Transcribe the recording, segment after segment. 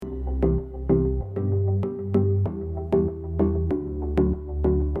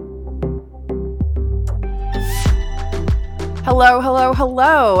Hello, hello,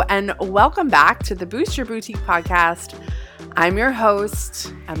 hello, and welcome back to the Boost Your Boutique podcast. I'm your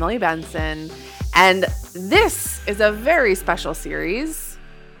host, Emily Benson, and this is a very special series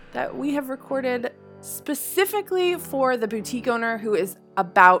that we have recorded specifically for the boutique owner who is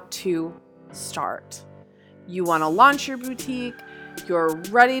about to start. You want to launch your boutique, you're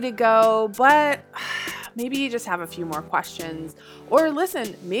ready to go, but maybe you just have a few more questions. Or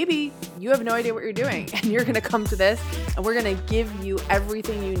listen, maybe you have no idea what you're doing and you're going to come to this and we're going to give you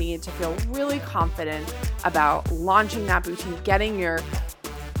everything you need to feel really confident about launching that boutique, getting your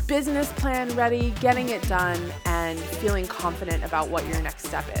business plan ready, getting it done, and feeling confident about what your next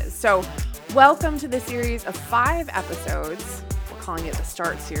step is. So welcome to the series of 5 episodes. We're calling it the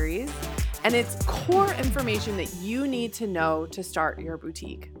Start Series. And it's core information that you need to know to start your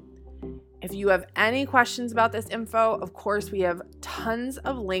boutique. If you have any questions about this info, of course, we have tons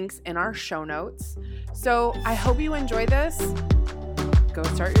of links in our show notes. So I hope you enjoy this. Go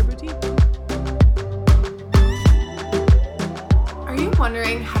start your boutique. Are you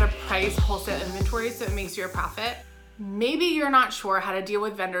wondering how to price wholesale inventory so it makes you a profit? Maybe you're not sure how to deal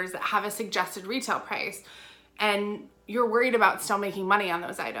with vendors that have a suggested retail price and you're worried about still making money on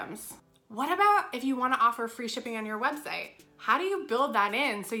those items. What about if you want to offer free shipping on your website? How do you build that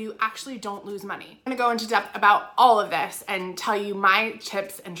in so you actually don't lose money? I'm gonna go into depth about all of this and tell you my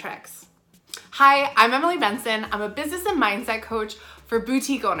tips and tricks. Hi, I'm Emily Benson. I'm a business and mindset coach for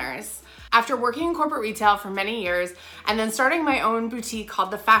boutique owners. After working in corporate retail for many years and then starting my own boutique called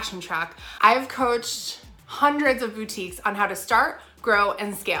The Fashion Truck, I've coached hundreds of boutiques on how to start, grow,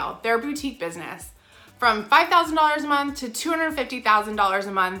 and scale their boutique business. From $5,000 a month to $250,000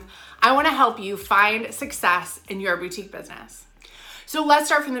 a month, I want to help you find success in your boutique business. So let's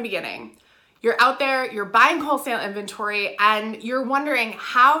start from the beginning. You're out there, you're buying wholesale inventory, and you're wondering,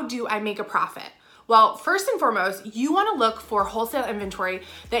 how do I make a profit? Well, first and foremost, you want to look for wholesale inventory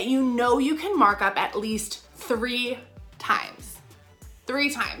that you know you can mark up at least 3 times. 3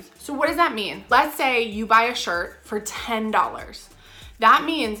 times. So what does that mean? Let's say you buy a shirt for $10. That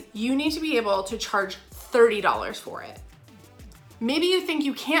means you need to be able to charge $30 for it. Maybe you think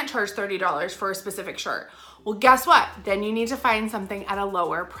you can't charge $30 for a specific shirt. Well, guess what? Then you need to find something at a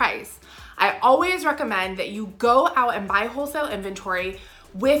lower price. I always recommend that you go out and buy wholesale inventory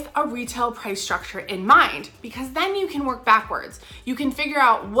with a retail price structure in mind, because then you can work backwards. You can figure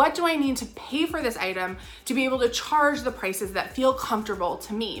out, what do I need to pay for this item to be able to charge the prices that feel comfortable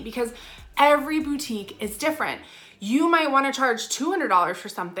to me? Because every boutique is different. You might want to charge $200 for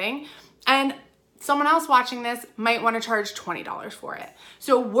something, and someone else watching this might want to charge $20 for it.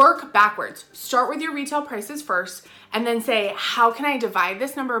 So work backwards. Start with your retail prices first, and then say, how can I divide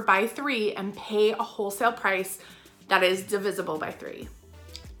this number by 3 and pay a wholesale price that is divisible by 3?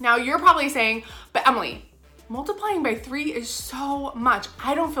 Now you're probably saying, but Emily, multiplying by 3 is so much.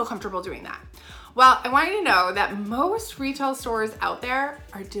 I don't feel comfortable doing that. Well, I want you to know that most retail stores out there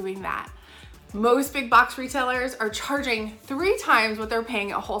are doing that. Most big box retailers are charging 3 times what they're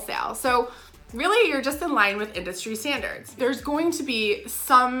paying at wholesale. So really, you're just in line with industry standards. There's going to be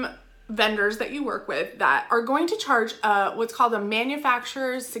some vendors that you work with that are going to charge what's called a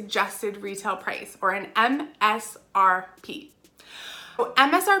manufacturer's suggested retail price, or an MSRP. So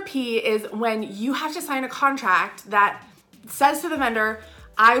MSRP is when you have to sign a contract that says to the vendor,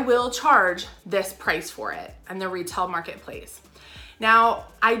 I will charge this price for it in the retail marketplace. Now,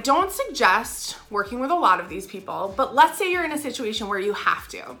 I don't suggest working with a lot of these people, but let's say you're in a situation where you have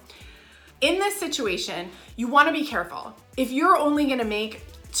to. In this situation, you want to be careful. If you're only going to make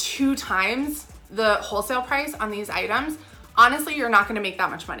 2 times the wholesale price on these items, honestly, you're not going to make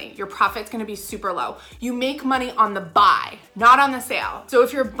that much money. Your profit's going to be super low. You make money on the buy, not on the sale. So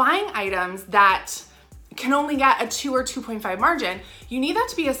if you're buying items that can only get a 2 or 2.5 margin, you need that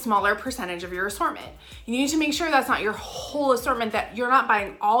to be a smaller percentage of your assortment. You need to make sure that's not your whole assortment, that you're not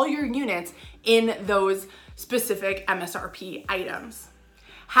buying all your units in those specific MSRP items.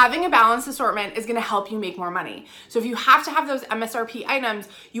 Having a balanced assortment is gonna help you make more money. So if you have to have those MSRP items,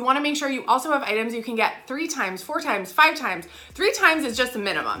 you wanna make sure you also have items you can get 3 times, 4 times, 5 times. 3 times is just a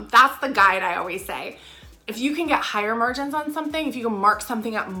minimum. That's the guide I always say. If you can get higher margins on something, if you can mark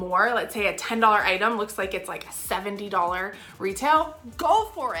something up more, let's say a $10 item looks like it's like a $70 retail, go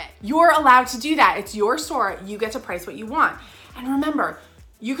for it. You're allowed to do that. It's your store. You get to price what you want. And remember,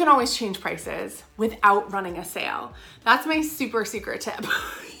 you can always change prices without running a sale. That's my super secret tip.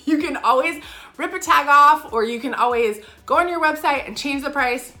 You can always rip a tag off, or you can always go on your website and change the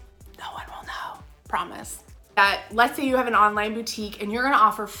price. No one will know, promise. That let's say you have an online boutique and you're gonna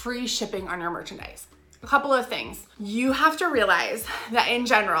offer free shipping on your merchandise. A couple of things. You have to realize that in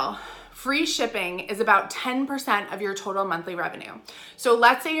general, free shipping is about 10% of your total monthly revenue. So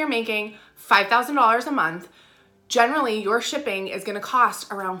let's say you're making $5,000 a month. Generally, your shipping is going to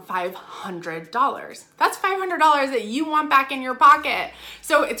cost around $500. That's $500 that you want back in your pocket.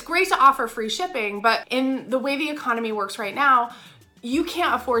 So it's great to offer free shipping, but in the way the economy works right now, you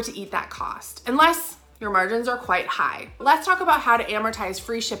can't afford to eat that cost unless your margins are quite high. Let's talk about how to amortize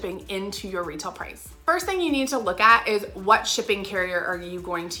free shipping into your retail price. First thing you need to look at is what shipping carrier are you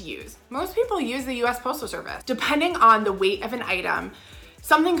going to use? Most people use the US Postal Service. Depending on the weight of an item,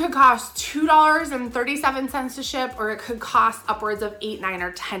 something could cost $2.37 to ship, or it could cost upwards of $8, $9,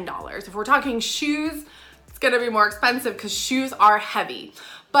 or $10. If we're talking shoes, it's gonna be more expensive because shoes are heavy.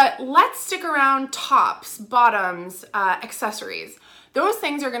 But let's stick around tops, bottoms, accessories. Those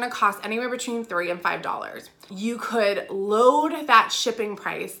things are gonna cost anywhere between $3 and $5. You could load that shipping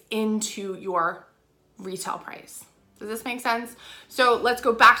price into your retail price. Does this make sense? So let's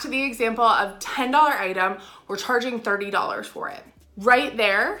go back to the example of $10 item. We're charging $30 for it. Right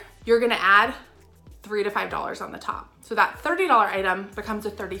there, you're gonna add $3 to $5 on the top. So that $30 item becomes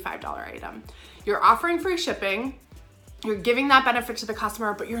a $35 item. You're offering free shipping, you're giving that benefit to the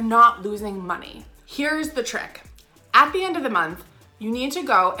customer, but you're not losing money. Here's the trick. At the end of the month, you need to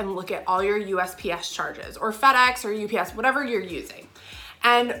go and look at all your USPS charges, or FedEx or UPS, whatever you're using.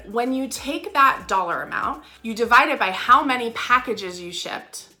 And when you take that dollar amount, you divide it by how many packages you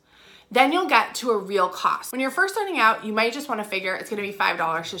shipped, then you'll get to a real cost. When you're first starting out, you might just want to figure it's going to be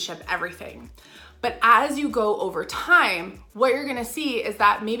 $5 to ship everything. But as you go over time, what you're going to see is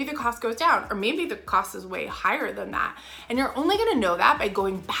that maybe the cost goes down, or maybe the cost is way higher than that. And you're only going to know that by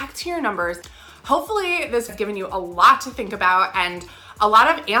going back to your numbers. Hopefully this has given you a lot to think about and a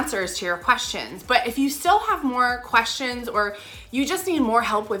lot of answers to your questions. But if you still have more questions, or you just need more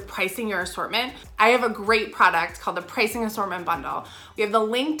help with pricing your assortment, I have a great product called the Pricing Assortment Bundle. We have the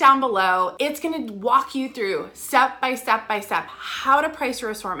link down below. It's gonna walk you through step by step how to price your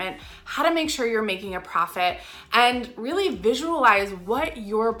assortment, how to make sure you're making a profit, and really visualize what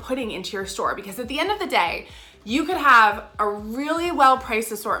you're putting into your store. Because at the end of the day, you could have a really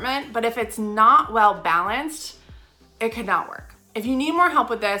well-priced assortment, but if it's not well balanced, it could not work. If you need more help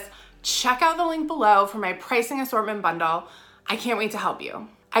with this, check out the link below for my Pricing Assortment Bundle. I can't wait to help you.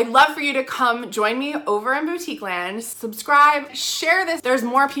 I'd love for you to come join me over in Boutique Land. Subscribe, share this. There's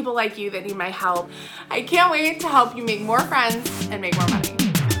more people like you that need my help. I can't wait to help you make more friends and make more money.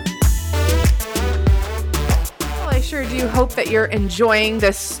 Well, I sure do hope that you're enjoying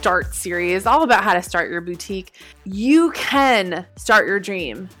this Start series, all about how to start your boutique. You can start your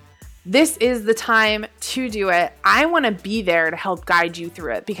dream. This is the time to do it. I want to be there to help guide you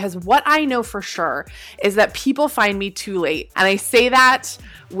through it, because what I know for sure is that people find me too late. And I say that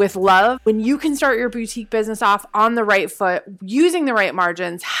with love. When you can start your boutique business off on the right foot, using the right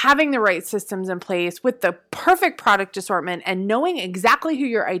margins, having the right systems in place, with the perfect product assortment, and knowing exactly who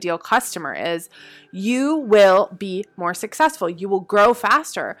your ideal customer is, you will be more successful. You will grow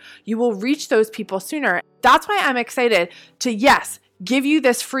faster. You will reach those people sooner. That's why I'm excited to, yes, give you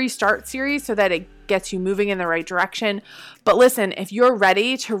this free start series so that it gets you moving in the right direction. But listen, if you're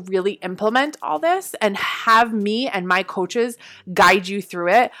ready to really implement all this and have me and my coaches guide you through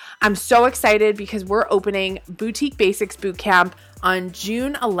it, I'm so excited because we're opening Boutique Basics Bootcamp on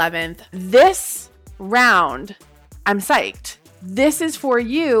June 11th. This round, I'm psyched. This is for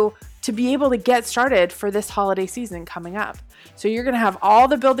you to be able to get started for this holiday season coming up. So you're going to have all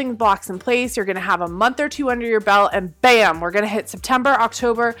the building blocks in place. You're going to have a month or two under your belt, and bam, we're going to hit September,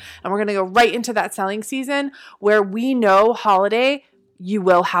 October, and we're going to go right into that selling season where we know holiday, you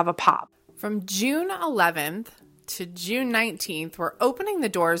will have a pop. From June 11th to June 19th, we're opening the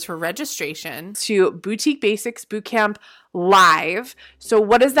doors for registration to Boutique Basics Bootcamp Live. So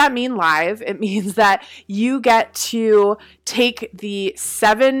what does that mean, live? It means that you get to take the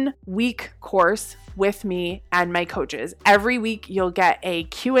 7-week course with me and my coaches. Every week you'll get a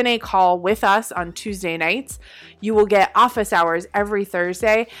Q&A call with us on Tuesday nights. You will get office hours every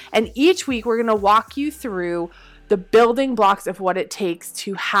Thursday. And each week we're going to walk you through the building blocks of what it takes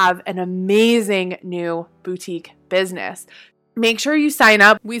to have an amazing new boutique business. Make sure you sign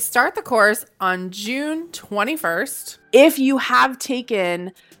up. We start the course on June 21st. If you have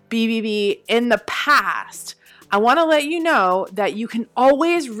taken BBB in the past, I want to let you know that you can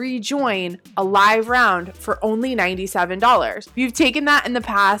always rejoin a live round for only $97. If you've taken that in the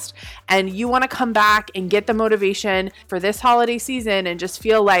past and you want to come back and get the motivation for this holiday season and just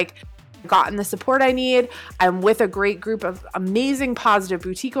feel like I've gotten the support I need, I'm with a great group of amazing positive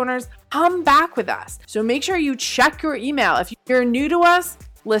boutique owners, come back with us. So make sure you check your email. If you're new to us,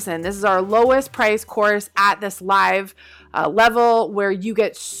 listen, this is our lowest price course at this live level where you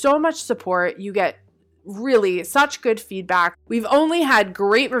get so much support. You get really such good feedback. We've only had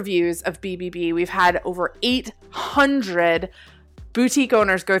great reviews of BBB. We've had over 800 boutique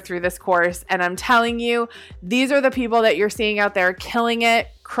owners go through this course. And I'm telling you, these are the people that you're seeing out there killing it,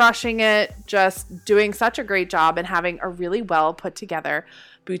 crushing it, just doing such a great job and having a really well put together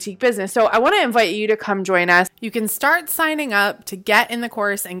boutique business. So I want to invite you to come join us. You can start signing up to get in the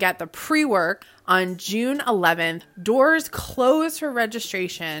course and get the pre-work on June 11th. Doors close for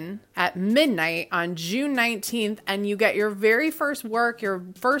registration at midnight on June 19th, and you get your very first work, your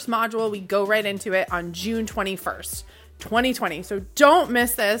first module. We go right into it on June 21st, 2020. So don't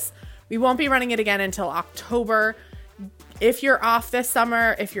miss this. We won't be running it again until October. If you're off this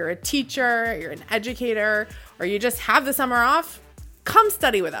summer, if you're a teacher, you're an educator, or you just have the summer off, come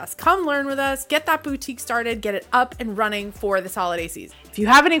study with us. Come learn with us. Get that boutique started. Get it up and running for this holiday season. If you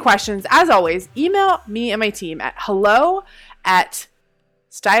have any questions, as always, email me and my team at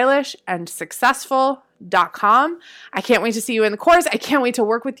hello@stylishandsuccessful.com. I can't wait to see you in the course. I can't wait to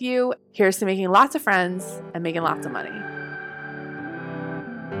work with you. Here's to making lots of friends and making lots of money.